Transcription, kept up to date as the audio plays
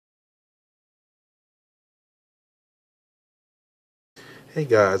Hey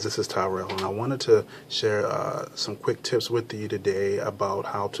guys, this is Tyrrell, and I wanted to share some quick tips with you today about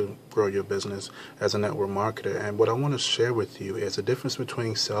how to grow your business as a network marketer. And what I want to share with you is the difference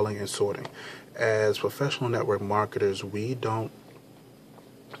between selling and sorting. As professional network marketers, we don't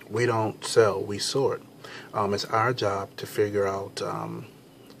sell, we sort. It's our job to figure out.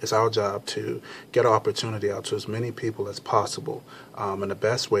 It's our job to get our opportunity out to as many people as possible. And the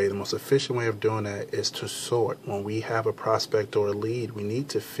best way, the most efficient way of doing that is to sort. When we have a prospect or a lead, we need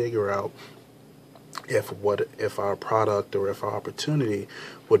to figure out if our product or if our opportunity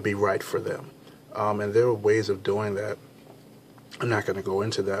would be right for them. And there are ways of doing that. I'm not going to go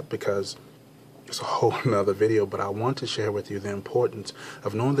into that because it's a whole nother video, but I want to share with you the importance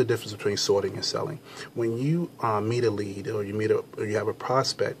of knowing the difference between sorting and selling. When you meet a lead or you have a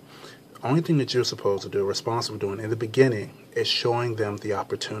prospect, the only thing that you're supposed to do, responsible for doing in the beginning, is showing them the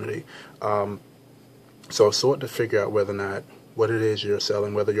opportunity. So sort to figure out whether or not what it is you're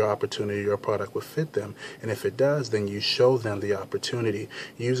selling, whether your opportunity or your product will fit them. And if it does, then you show them the opportunity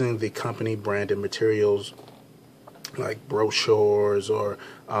using the company branded materials like brochures or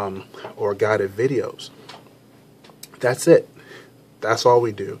guided videos. That's it. That's all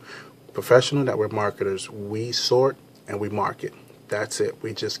we do. Professional network marketers, we sort and we market. That's it.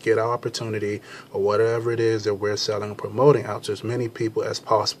 We just get our opportunity or whatever it is that we're selling and promoting out to as many people as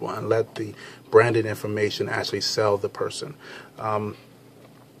possible and let the branded information actually sell the person.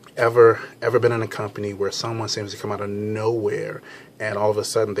 Ever been in a company where someone seems to come out of nowhere and all of a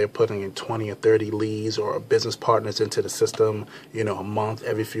sudden they're putting in 20 or 30 leads or business partners into the system, a month,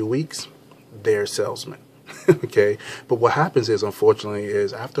 every few weeks? They're salesmen. Okay? But what happens is, unfortunately,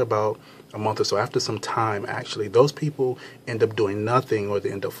 is after about a month or so, after some time, actually, those people end up doing nothing or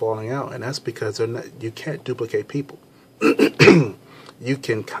they end up falling out. And that's because you can't duplicate people. You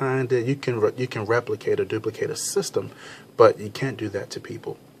can replicate or duplicate a system, but you can't do that to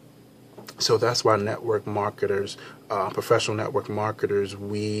people. So that's why network marketers, professional network marketers,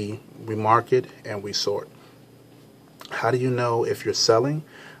 we market and we sort. How do you know if you're selling?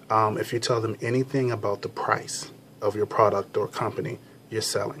 If you tell them anything about the price of your product or company, you're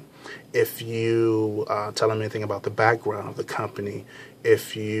selling. If you tell them anything about the background of the company,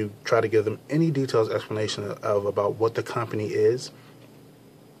 if you try to give them any detailed explanation about what the company is,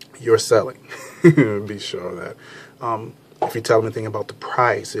 you're selling. Be sure of that. If you tell them anything about the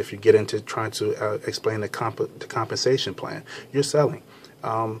price, if you get into trying to explain the compensation plan, you're selling.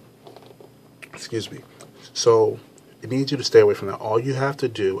 Excuse me. So it needs you to stay away from that. All you have to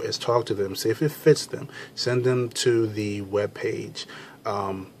do is talk to them, see if it fits them, send them to the web page.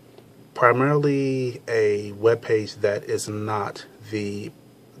 Primarily a web page that is not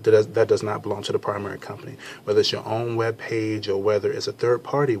that does not belong to the primary company, whether it's your own web page or whether it's a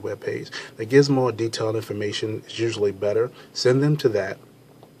third-party web page that gives more detailed information is usually better. Send them to that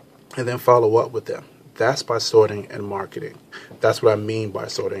and then follow up with them. That's by sorting and marketing. That's what I mean by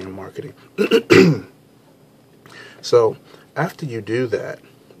sorting and marketing. So after you do that,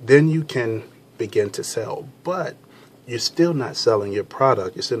 then you can begin to sell. But you're still not selling your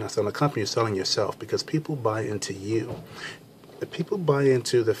product. You're still not selling a company. You're selling yourself because people buy into you. If people buy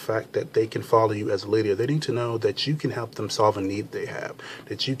into the fact that they can follow you as a leader, they need to know that you can help them solve a need they have,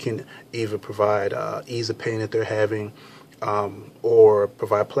 that you can either provide ease of pain that they're having or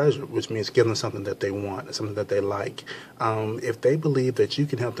provide pleasure, which means give them something that they want, something that they like. If they believe that you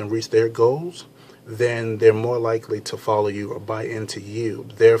can help them reach their goals, then they're more likely to follow you or buy into you,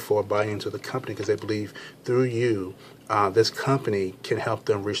 therefore buy into the company because they believe through you, this company can help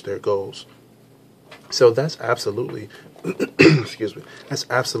them reach their goals. So that's absolutely, excuse me, that's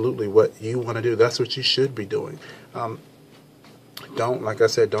absolutely what you want to do. That's what you should be doing. Like I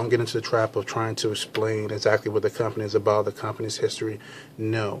said, don't get into the trap of trying to explain exactly what the company is about, the company's history.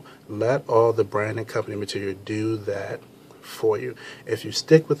 No, let all the brand and company material do that for you. If you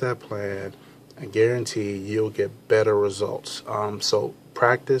stick with that plan, I guarantee you'll get better results. So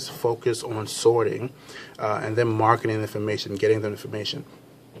practice, focus on sorting, and then marketing information, getting them information.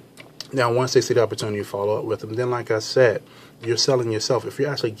 Now, once they see the opportunity, you follow up with them. Then, like I said, you're selling yourself. If you're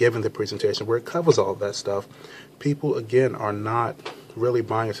actually giving the presentation where it covers all that stuff, people, again, are not really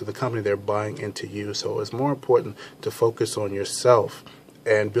buying into the company. They're buying into you. So it's more important to focus on yourself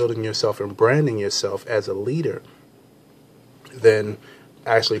and building yourself and branding yourself as a leader than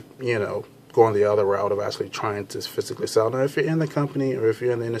actually, going the other route of actually trying to physically sell. Now, if you're in the company or if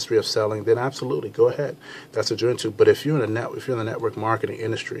you're in the industry of selling, then absolutely go ahead. That's what you're into. But if you're in the network marketing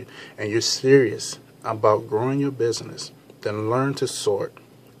industry and you're serious about growing your business, then learn to sort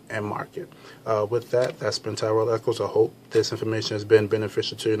and market. With that, that's been Tyrrell Eccles. I hope this information has been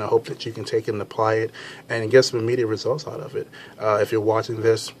beneficial to you, and I hope that you can take it and apply it and get some immediate results out of it. If you're watching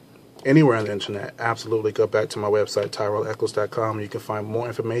this anywhere on the internet, absolutely go back to my website, TyrrellEccles.com. You can find more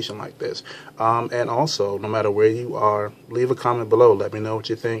information like this. And also, no matter where you are, leave a comment below. Let me know what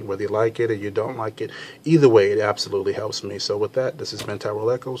you think, whether you like it or you don't like it. Either way, it absolutely helps me. So with that, this has been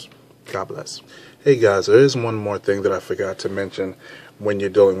Tyrrell Eccles. God bless. Hey guys, there is one more thing that I forgot to mention when you're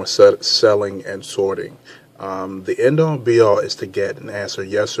dealing with selling and sorting. The end-all be-all is to get an answer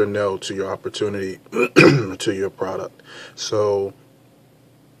yes or no to your opportunity, to your product. So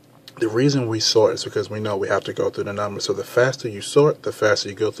the reason we sort is because we know we have to go through the numbers. So the faster you sort, the faster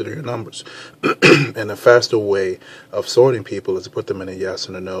you go through your numbers. And the faster way of sorting people is to put them in a yes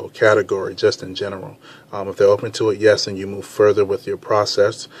and a no category, just in general. If they're open to it, yes, and you move further with your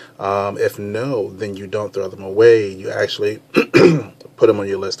process. If no, then you don't throw them away. You actually put them on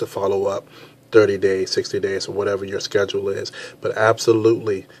your list to follow up 30 days, 60 days, or whatever your schedule is. But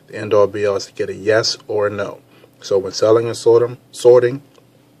absolutely, the end-all be-all is to get a yes or a no. So when selling and sorting,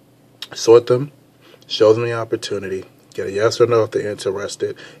 sort them, show them the opportunity, get a yes or no if they're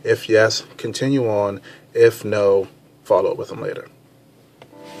interested. If yes, continue on. If no, follow up with them later.